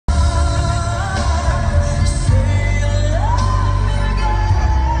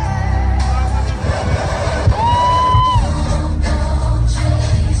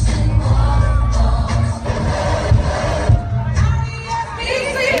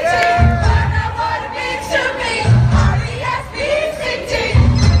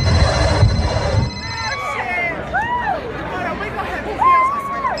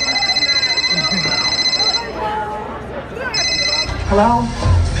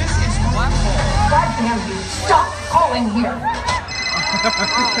Goddamn you! Stop calling here!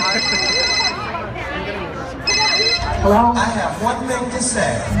 Hello? I have one thing to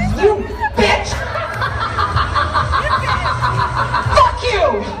say. You bitch! Fuck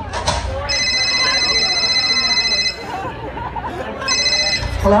you!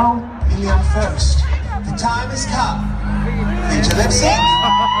 Hello? Imfurst. The time has come. Did you lip sync?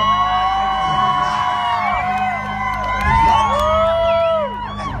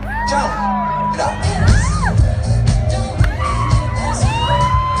 Don't go.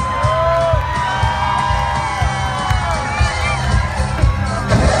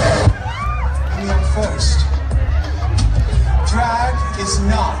 Imfurst. Drag is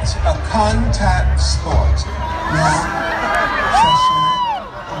not a contact sport. Now, pressure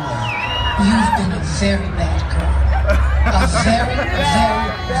away. You've been a very bad girl. A very, very,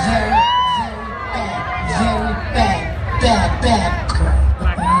 very, very bad girl.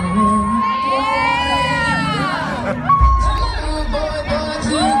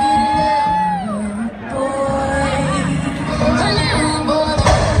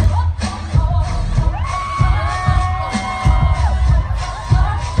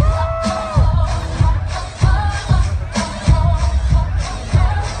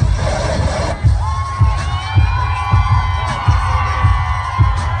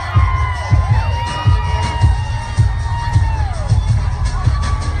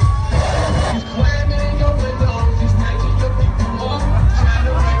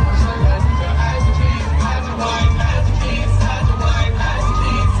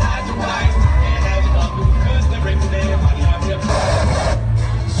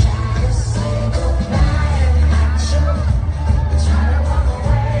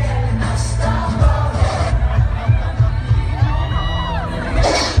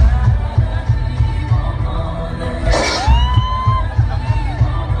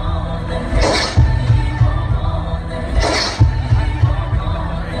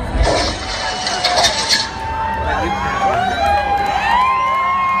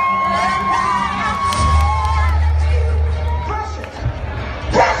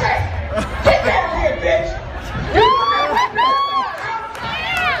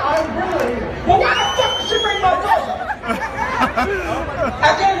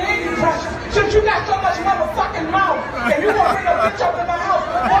 I can't hear you, Precious. Since you got so much motherfucking mouth and you want to bring a bitch up in my house,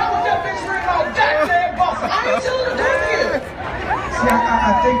 why would that bitch ring my goddamn boss? I ain't telling her to come here. See,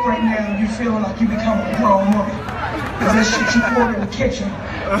 I think right now you feeling like you become a grown woman. Because that shit you poured in the kitchen,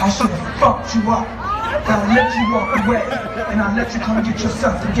 I should have fucked you up. I let you walk away, and I let you come get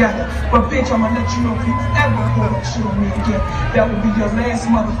yourself together. But bitch, I'm gonna let you know if you ever pull that shit on me again, that will be your last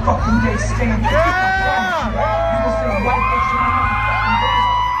motherfucking day standing. I promise you. You will say white bitch to my motherfucking days.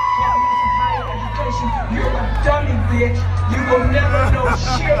 Can't get some higher education. You're a dummy, bitch. You will never know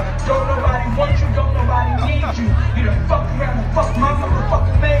shit. Don't nobody want you, don't nobody need you. You done fucked around and fucked my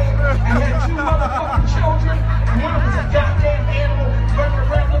motherfucking man, and had 2 motherfucking children, and one of them was a goddamn animal running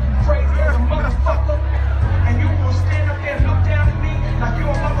around looking crazy as a motherfucker. And you will stand up there and look down at me like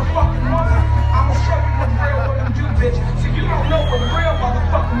you're a motherfucking mother. I'm gonna show you what real women do, bitch. So you don't know what real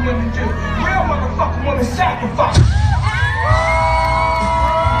motherfucking women do. Real motherfucking women sacrifice.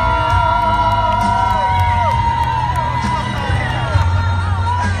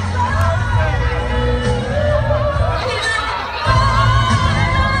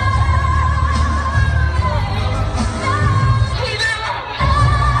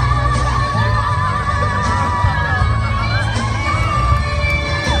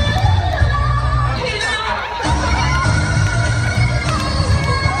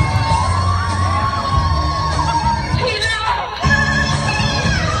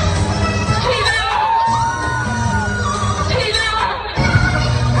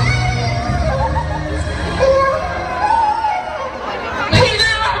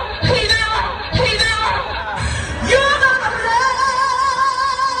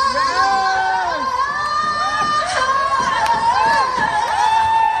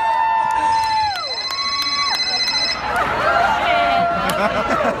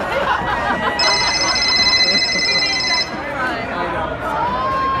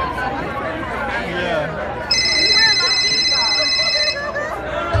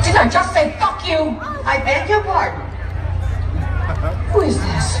 Did I just say fuck you? I beg your pardon. Who is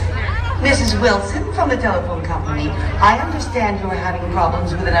this? Mrs. Wilson from the telephone company. I understand you are having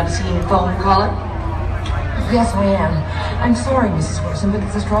problems with an obscene phone caller. Yes, I am. I'm sorry, Mrs. Wilson, but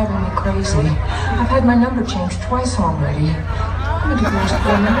this is driving me crazy. I've had my number changed twice already. I'm a divorced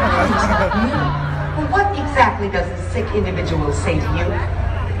woman. It's not me. Well, what exactly does this sick individual say to you?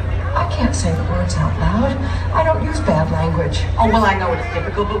 I can't say the words out loud. I don't use bad language. Oh, well, I know it's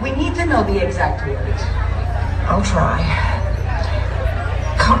difficult, but we need to know the exact words. I'll try.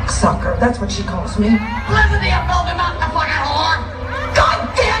 Cocksucker, that's what she calls me. Listen to you, building up the fucking whore!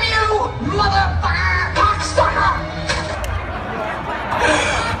 God damn you, mother...